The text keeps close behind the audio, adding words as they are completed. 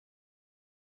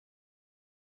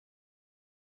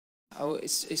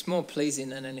It's more pleasing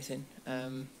than anything.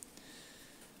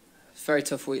 Very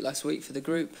tough week last week for the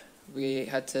group. We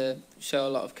had to show a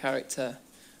lot of character,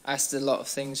 asked a lot of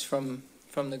things from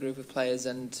the group of players,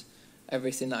 and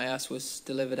everything that I asked was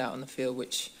delivered out on the field,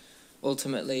 which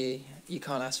ultimately you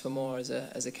can't ask for more as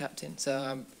a captain. So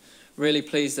I'm really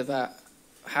pleased about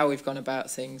how we've gone about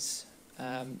things,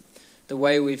 the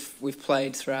way we've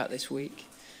played throughout this week,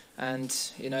 and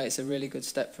it's a really good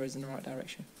step for us in the right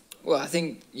direction. Well, I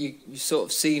think you've sort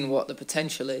of seen what the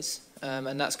potential is,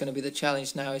 and that's going to be the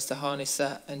challenge now, is to harness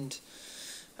that and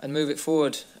move it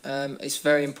forward. It's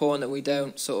very important that we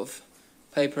don't sort of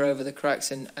paper over the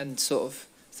cracks and sort of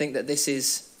think that this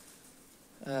is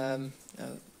going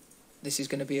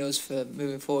to be us for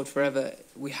moving forward forever.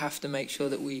 We have to make sure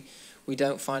that we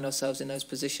don't find ourselves in those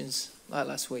positions like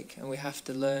last week, and we have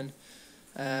to learn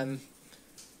to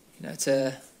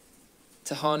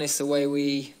harness the way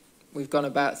we've gone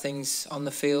about things on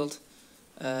the field,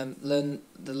 learn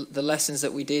the lessons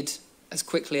that we did as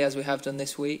quickly as we have done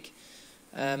this week,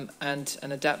 and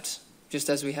adapt just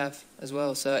as we have as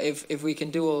well. So if we can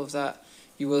do all of that,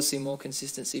 you will see more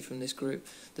consistency from this group.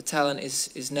 The talent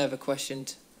is never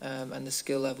questioned, and the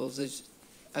skill levels,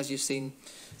 as you've seen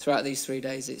throughout these 3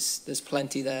 days, there's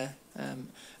plenty there. And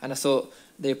I thought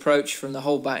the approach from the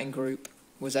whole batting group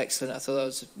was excellent. I thought that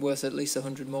was worth at least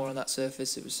 100 more on that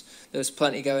surface. There was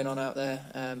plenty going on out there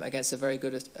against a very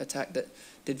good attack that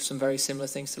did some very similar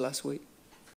things to last week.